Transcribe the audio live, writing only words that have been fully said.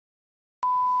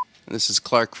This is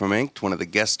Clark from Inked, one of the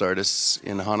guest artists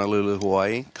in Honolulu,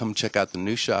 Hawaii. Come check out the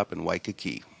new shop in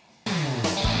Waikiki.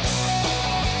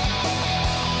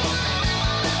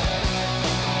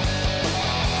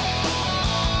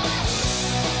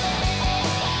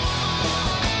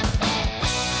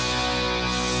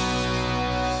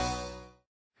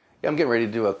 Yeah, I'm getting ready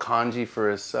to do a kanji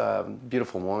for this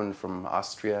beautiful woman from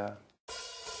Austria.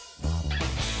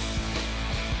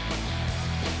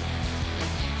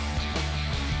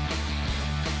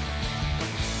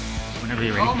 Whenever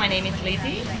you're ready. Oh, my name is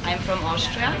Lizzy. I'm from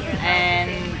Austria,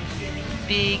 and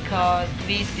because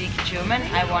we speak German,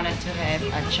 I wanted to have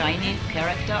a Chinese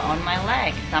character on my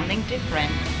leg, something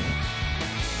different.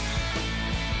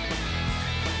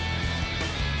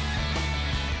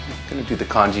 I'm going to do the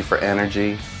kanji for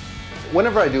energy.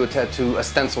 Whenever I do a tattoo, a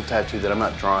stencil tattoo that I'm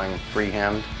not drawing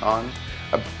freehand on,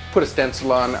 I put a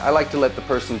stencil on. I like to let the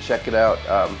person check it out.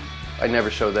 I never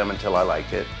show them until I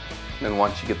like it. And then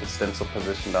once you get the stencil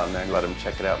positioned on there, let them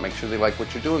check it out, make sure they like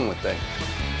what you're doing with things.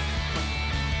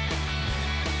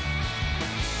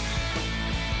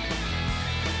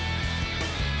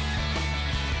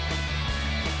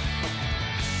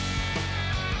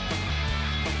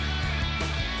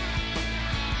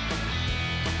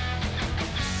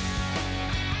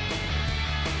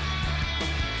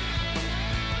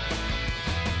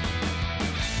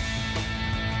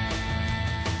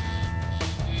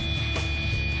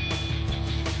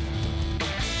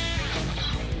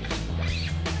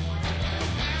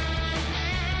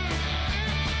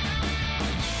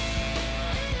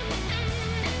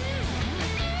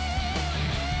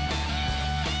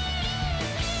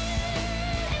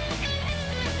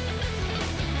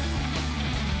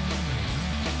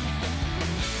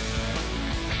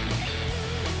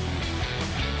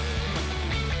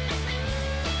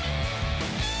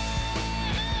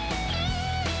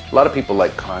 A lot of people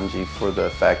like kanji for the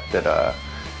fact that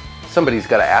somebody's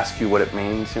got to ask you what it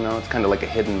means, you know? It's kind of like a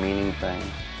hidden meaning thing.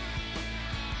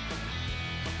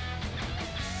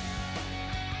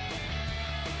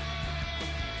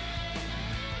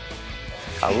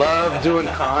 I love doing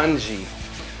kanji.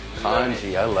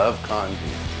 Kanji, I love kanji.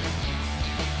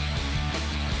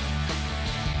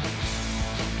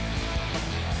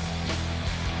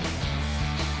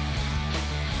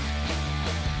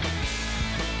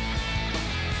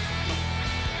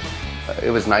 It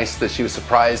was nice that she was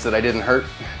surprised that I didn't hurt.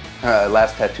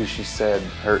 Last tattoo she said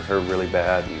hurt her really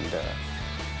bad, and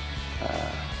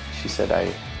she said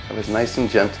I was nice and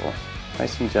gentle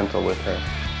with her.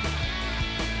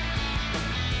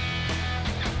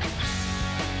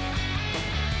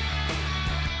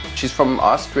 She's from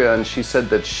Austria, and she said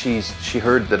that she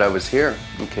heard that I was here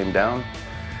and came down.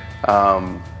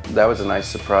 That was a nice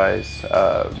surprise.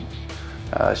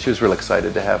 She was real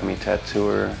excited to have me tattoo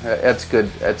her. It's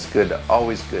good,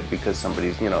 always good, because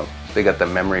somebody's, you know, they got the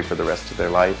memory for the rest of their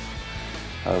life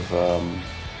of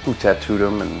who tattooed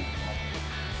them, and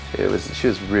she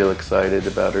was real excited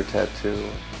about her tattoo.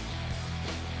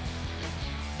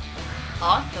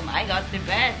 Awesome, I got the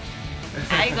best.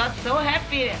 I got so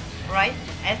happy, right,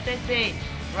 as they say,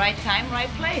 right time, right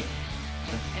place.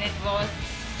 And it was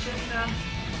just,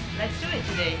 let's do it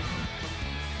today.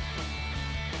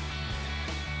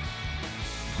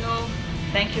 So,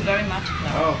 thank you very much,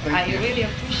 Clara. Oh, thank you. I really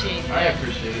appreciate it. I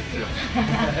appreciate it too.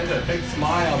 That's a big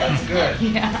smile, that's good.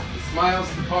 Yeah. The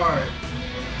smile's the part.